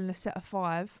selling a set of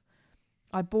 5.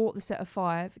 I bought the set of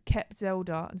 5, kept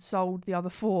Zelda, and sold the other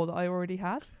 4 that I already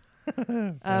had.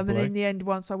 And in the end,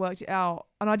 once I worked it out,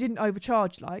 and I didn't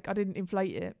overcharge, like, I didn't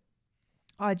inflate it,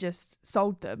 I just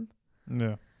sold them.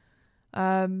 Yeah.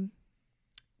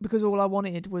 Because all I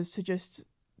wanted was to just,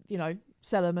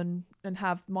 sell them and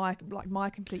have my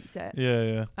complete set.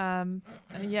 Yeah. And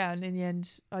in the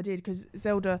end I did, because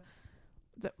Zelda,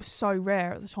 that was so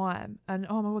rare at the time, and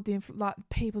oh my God,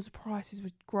 people's prices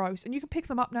were gross, and you can pick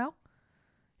them up now.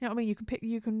 You know what I mean?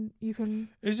 You can.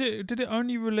 Did it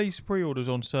only release pre-orders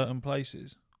on certain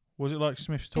places? Was it like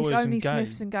Smith's Toys and Games? It's only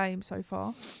Smith's and Games so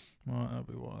far. Right, that'll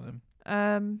be why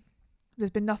then.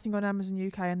 There's been nothing on Amazon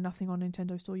UK and nothing on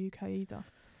Nintendo Store UK either.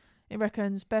 It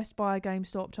reckons Best Buy,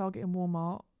 GameStop, Target and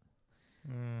Walmart.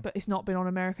 But it's not been on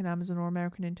American Amazon or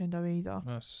American Nintendo either.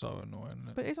 That's so annoying, isn't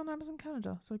it? But it's on Amazon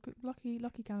Canada, so good, lucky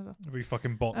Canada. Every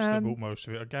fucking bots that bought most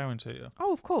of it, I guarantee you.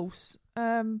 Oh, of course.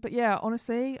 But yeah,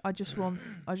 honestly, I just want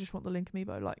the Link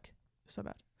amiibo, like, so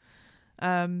bad.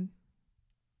 And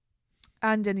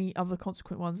any other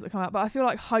consequent ones that come out. But I feel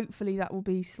like hopefully that will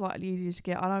be slightly easier to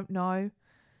get. I don't know.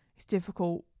 It's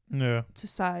difficult to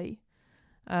say.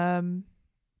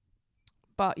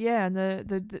 But yeah, and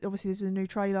the obviously there's a new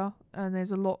trailer, and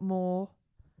there's a lot more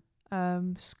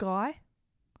sky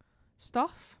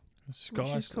stuff,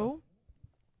 which is cool.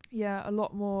 Yeah, a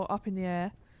lot more up in the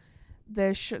air.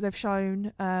 They've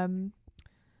shown a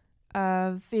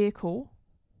vehicle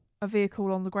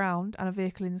on the ground and a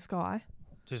vehicle in the sky.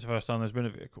 This is the first time there's been a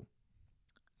vehicle.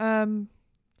 In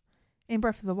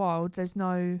Breath of the Wild, there's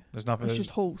nothing. It's just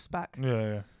horseback.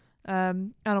 Yeah.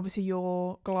 And obviously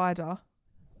your glider.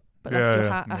 But that's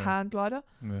a hand glider.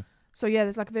 Yeah. So yeah,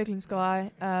 there's like a vehicle in the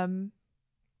sky.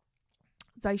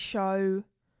 They show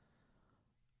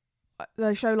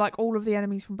like all of the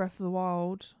enemies from Breath of the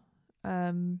Wild,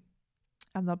 and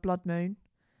the Blood Moon.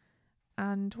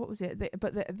 And what was it?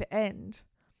 The end.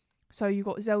 So you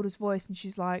got Zelda's voice, and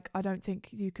she's like, "I don't think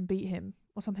you can beat him,"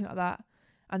 or something like that.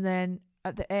 And then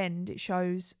at the end, it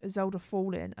shows Zelda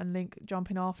falling and Link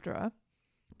jumping after her.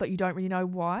 But you don't really know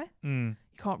why. You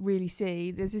can't really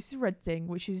see. There's this red thing,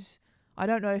 which is, I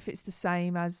don't know if it's the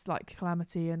same as like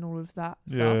Calamity and all of that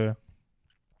stuff. Yeah.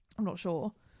 I'm not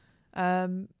sure.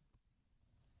 And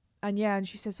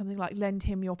she says something like, "Lend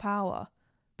him your power,"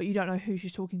 but you don't know who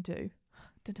she's talking to.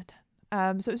 Dun, dun,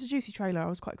 dun. So it's a juicy trailer. I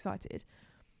was quite excited.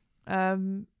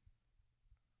 But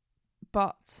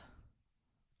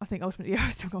I think ultimately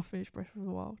I'm still going to finish Breath of the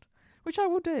Wild. Which I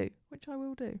will do.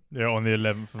 Yeah, on the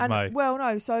 11th of May. Well,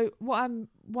 no. So what I'm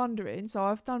wondering, so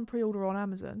I've done pre-order on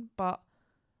Amazon, but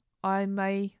I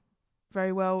may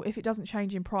very well, if it doesn't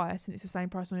change in price and it's the same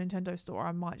price on Nintendo Store,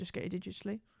 I might just get it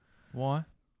digitally. Why?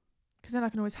 Because then I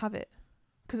can always have it.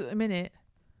 Because at the minute,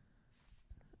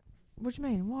 What do you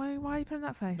mean? Why are you putting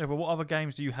that face? Yeah, but what other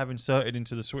games do you have inserted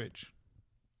into the Switch?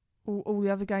 All the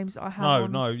other games that I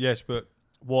have. Yes, but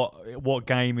what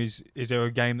game is there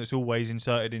a game that's always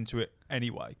inserted into it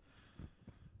anyway?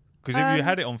 Because if you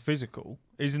had it on physical,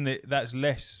 isn't it that's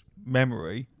less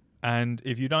memory? And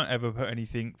if you don't ever put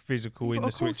anything physical in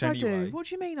the Switch anyway, I do. What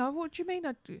do you mean? What do you mean?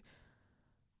 I do?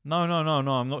 No.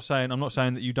 I'm not saying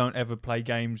that you don't ever play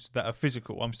games that are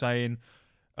physical. I'm saying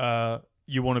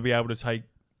you want to be able to take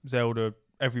Zelda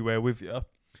everywhere with you.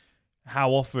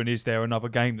 How often is there another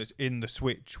game that's in the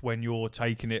Switch when you're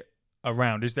taking it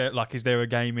around? Is there a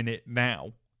game in it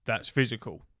now that's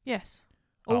physical? Yes,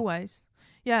 always.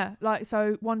 Yeah, like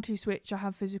so 1-2 Switch I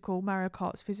have physical, Mario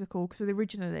Kart's physical, because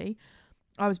originally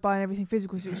I was buying everything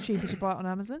physical because it was cheaper to buy it on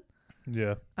Amazon.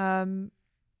 Yeah. And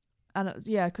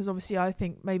because obviously I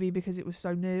think maybe because it was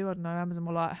so new, I don't know, Amazon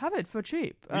were like, have it for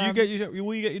cheap. Will you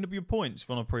get your points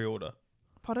on a pre-order?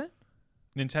 Pardon?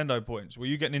 Nintendo points. Will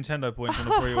you get Nintendo points on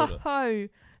a pre-order? Oh,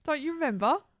 don't you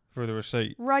remember? For the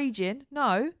receipt. Raging.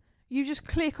 No, you just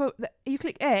click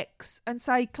X and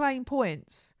say claim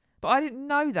points. But I didn't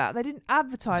know that. They didn't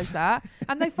advertise that.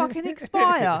 And they fucking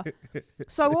expire.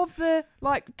 So of the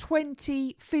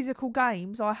 20 physical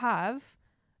games I have,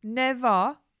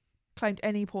 never claimed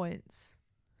any points.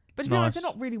 But to be honest, they're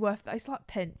not really worth that. It's like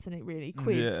pence, isn't it, really?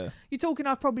 Quids. Yeah. You're talking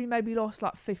I've probably maybe lost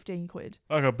 15 quid.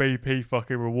 Like a BP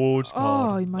fucking rewards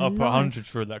card. Oh, my I put 100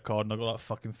 through that card and I got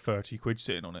fucking 30 quid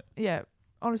sitting on it. Yeah.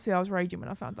 Honestly, I was raging when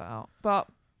I found that out. But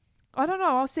I don't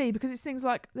know. I'll see, because it's things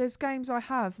like there's games I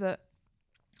have that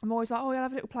I'm always like, oh, yeah, I'll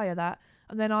have a little play of that.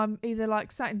 And then I'm either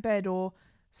sat in bed or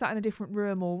sat in a different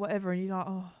room or whatever. And you're like,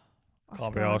 oh, I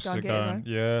can't be asked to go.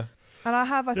 Yeah. And I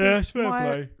have, I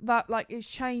think, that it's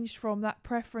changed from that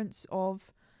preference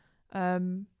of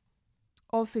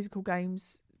physical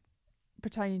games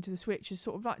pertaining to the Switch has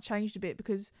sort of changed a bit,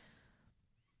 because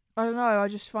I don't know, I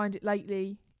just find it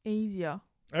lately easier.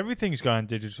 Everything's going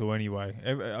digital anyway,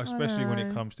 especially when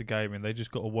it comes to gaming. They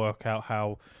just got to work out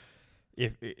how,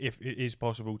 if it is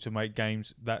possible to make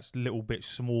games that's a little bit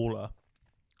smaller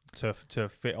to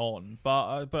fit on,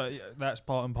 but that's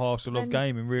part and parcel of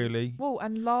gaming, really. Well,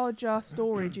 and larger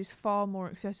storage is far more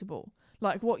accessible.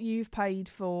 Like what you've paid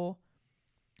for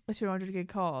a 200 gig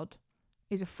card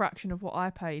is a fraction of what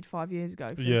I paid 5 years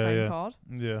ago for the same card.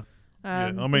 Yeah.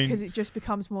 I mean, because it just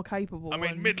becomes more capable. I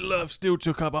mean, Middle-earth still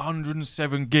took up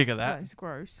 107 gig of that. That's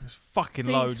gross. It's fucking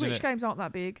loads. Switch games aren't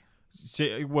that big.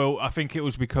 Well, I think it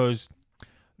was because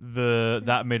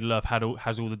that Middle-earth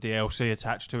has all the DLC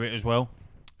attached to it as well.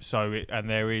 So and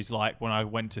there is when I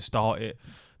went to start it,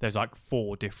 there's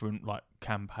 4 different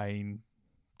campaign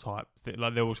type thing.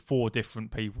 There was 4 different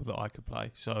people that I could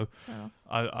play. So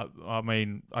I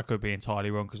mean, I could be entirely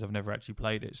wrong because I've never actually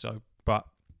played it. So, but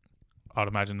I'd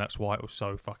imagine that's why it was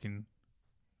so fucking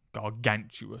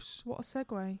gargantuous. What a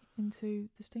segue into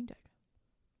the Steam Deck.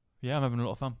 Yeah, I'm having a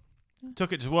lot of fun. Yeah.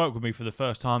 Took it to work with me for the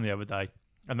first time the other day,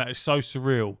 and that is so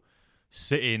surreal.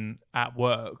 Sitting at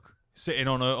work. Sitting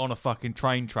on a fucking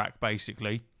train track,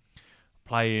 basically,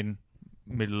 playing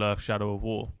Middle-earth Shadow of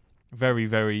War. Very,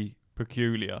 very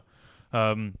peculiar.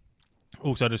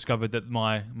 Also discovered that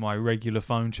my regular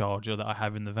phone charger that I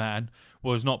have in the van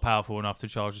was not powerful enough to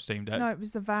charge the Steam Deck. No, it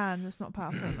was the van that's not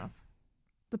powerful enough.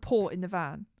 The port in the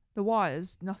van. The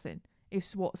wire's nothing.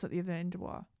 It's what's at the other end of the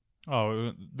wire.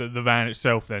 Oh, the van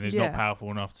itself then is not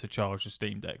powerful enough to charge the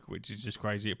Steam Deck, which is just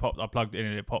crazy. I plugged it in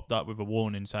and it popped up with a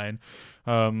warning saying,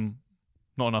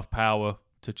 not enough power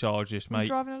to charge this, mate. Were you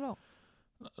driving along?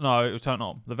 No, it was turned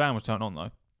on. The van was turned on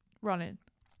though. Running?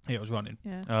 Yeah, it was running.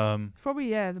 Yeah. Probably,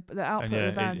 the output of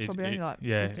the van's probably only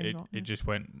 15 watt. It just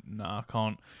went, I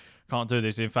can't do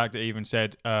this. In fact, it even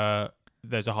said,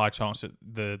 there's a high chance that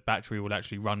the battery will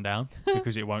actually run down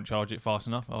because it won't charge it fast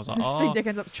enough. I was like, the Steam Deck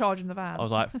ends up charging the van. I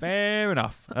was like, fair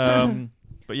enough.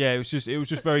 But yeah, it was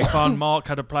just very fun. Mark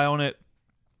had a play on it,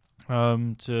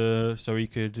 so he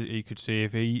could see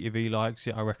if he likes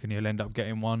it. I reckon he'll end up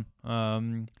getting one.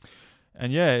 And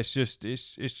yeah,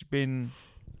 it's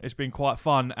been quite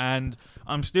fun, and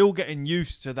I'm still getting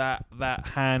used to that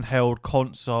handheld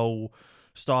console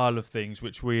style of things,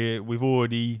 which we've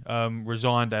already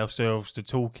resigned ourselves to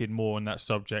talking more on that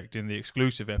subject in the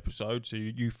exclusive episode. So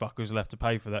you fuckers will have to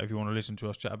pay for that if you want to listen to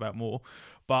us chat about more.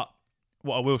 But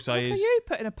what I will say is, you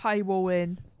putting a paywall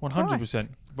in 100%.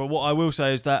 But what I will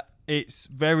say is that it's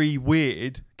very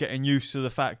weird getting used to the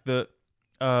fact that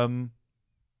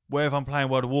where if I'm playing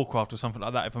World of Warcraft or something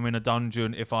like that, if I'm in a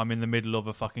dungeon, if I'm in the middle of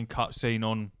a fucking cutscene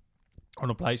on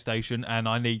a PlayStation and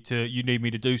you need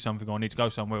me to do something, or I need to go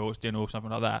somewhere, or it's dinner or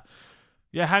something like that.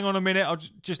 Yeah, hang on a minute. I'll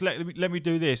just let me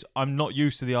do this. I'm not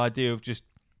used to the idea of just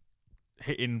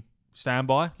hitting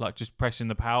standby, like just pressing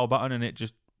the power button and it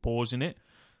just pausing it.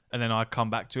 And then I come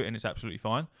back to it and it's absolutely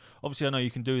fine. Obviously, I know you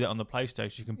can do that on the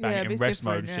PlayStation. You can bang it in rest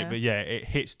mode and shit. But yeah, it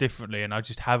hits differently. And I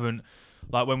just haven't...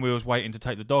 Like when we was waiting to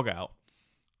take the dog out,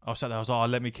 I sat there, I was like,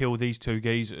 let me kill these 2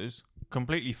 geezers.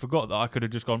 Completely forgot that I could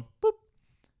have just gone, boop.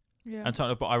 Yeah. And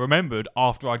but I remembered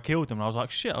after I'd killed them. And I was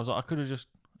like, shit. I was like, I could have just...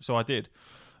 So I did.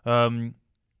 So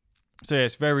yeah,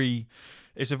 it's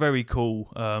a very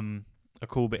cool... a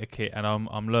cool bit of kit. And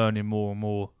I'm learning more and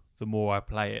more the more I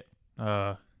play it.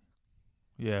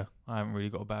 Yeah, I haven't really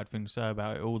got a bad thing to say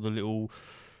about it. All the little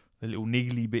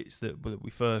niggly bits that we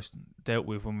first dealt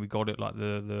with when we got it, like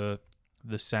the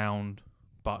sound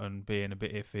button being a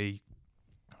bit iffy,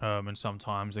 and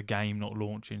sometimes a game not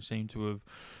launching, seem to have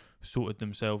sorted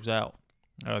themselves out.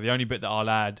 The only bit that I'll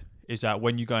add is that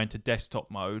when you go into desktop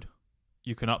mode,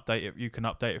 you can update it. You can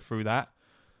update it through that.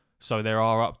 So there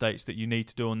are updates that you need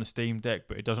to do on the Steam Deck,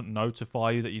 but it doesn't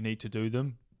notify you that you need to do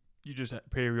them. You just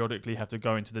periodically have to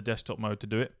go into the desktop mode to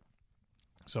do it.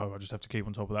 So I just have to keep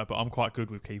on top of that. But I'm quite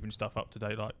good with keeping stuff up to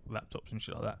date, like laptops and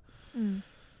shit like that.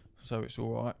 So it's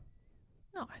all right.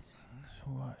 Nice. It's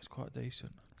all right. It's quite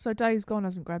decent. So Days Gone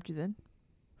hasn't grabbed you then?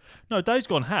 No, Days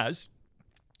Gone has.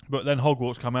 But then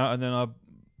Hogwarts come out and then I...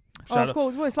 of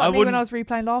course. Well, it's like me when I was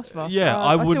replaying Last of Us. Yeah,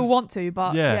 I still want to,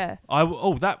 but yeah.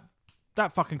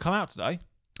 That fucking come out today.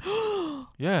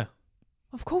 Yeah.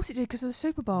 Of course it did, because of the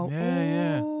Super Bowl.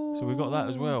 Yeah. So we got that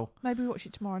as well. Maybe we watch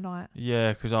it tomorrow night.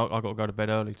 Yeah, because I got to go to bed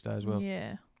early today as well.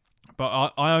 Yeah.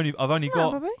 But I've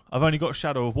only got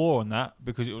Shadow of War on that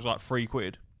because it was like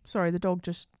 £3. Sorry, the dog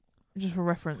just for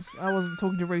reference. I wasn't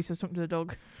talking to Reese, I was talking to the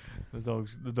dog. The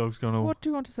dog's gone all... What do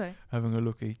you want to say? Having a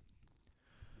lookie.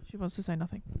 She wants to say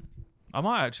nothing. I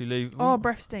might actually leave... Oh,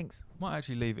 breath stinks. Might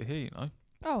actually leave it here, you know.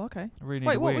 Oh, okay. I really need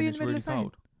Wait, a what wee were you and in the middle of saying?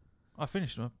 cold. I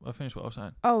finished what I was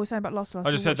saying. Oh, we're saying about Last of Us.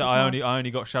 I just said that I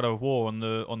only got Shadow of War on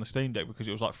the Steam Deck because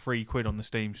it was like £3 on the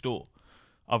Steam store.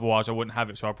 Otherwise, I wouldn't have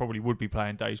it, so I probably would be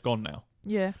playing Days Gone now.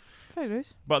 Yeah, fair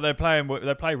dues. But they play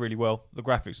really well. The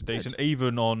graphics are decent. Good.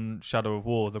 Even on Shadow of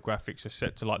War, the graphics are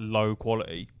set to like low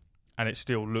quality, and it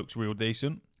still looks real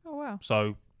decent. Oh wow!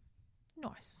 So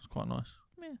nice. It's quite nice.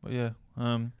 Yeah. But yeah,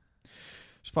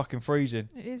 it's fucking freezing,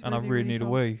 it is and really, I really need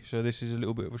cold. a wee. So this is a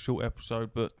little bit of a short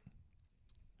episode, but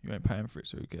you ain't paying for it,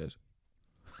 so who cares?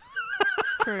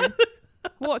 True.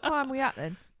 What time are we at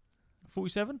then?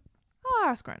 47. Oh,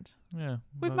 that's grand. Yeah,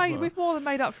 we've more than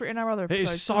made up for it in our other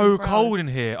episodes. It is so cold in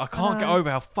here. I can't get over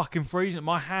how fucking freezing.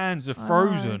 My hands are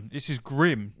frozen. This is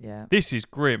grim. Yeah. This is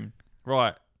grim.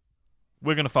 Right.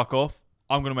 We're gonna fuck off.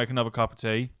 I'm gonna make another cup of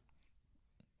tea.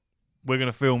 We're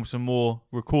gonna film some more,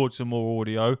 record some more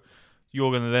audio.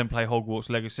 You're gonna then play Hogwarts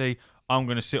Legacy. I'm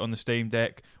gonna sit on the Steam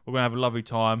Deck. We're gonna have a lovely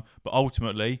time, but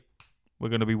ultimately, we're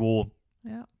gonna be warm.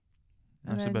 Yeah.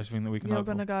 That's the best thing that we can hope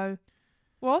for. You're gonna go.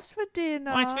 What's for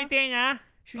dinner? What's for dinner?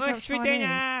 What's for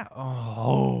dinner?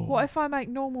 Oh. What if I make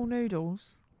normal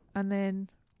noodles and then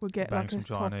we'll get like some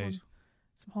Chinese,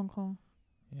 some Hong Kong?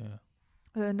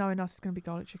 Yeah. Knowing us, it's gonna be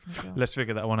garlic chicken as well. Let's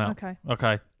figure that one out.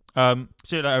 Okay.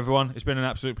 See you later, everyone. It's been an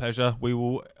absolute pleasure. We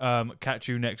will catch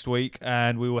you next week,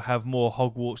 and we will have more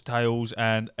Hogwarts tales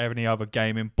and any other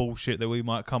gaming bullshit that we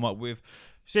might come up with.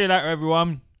 See you later,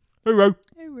 everyone. Hooroo.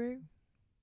 Hooroo.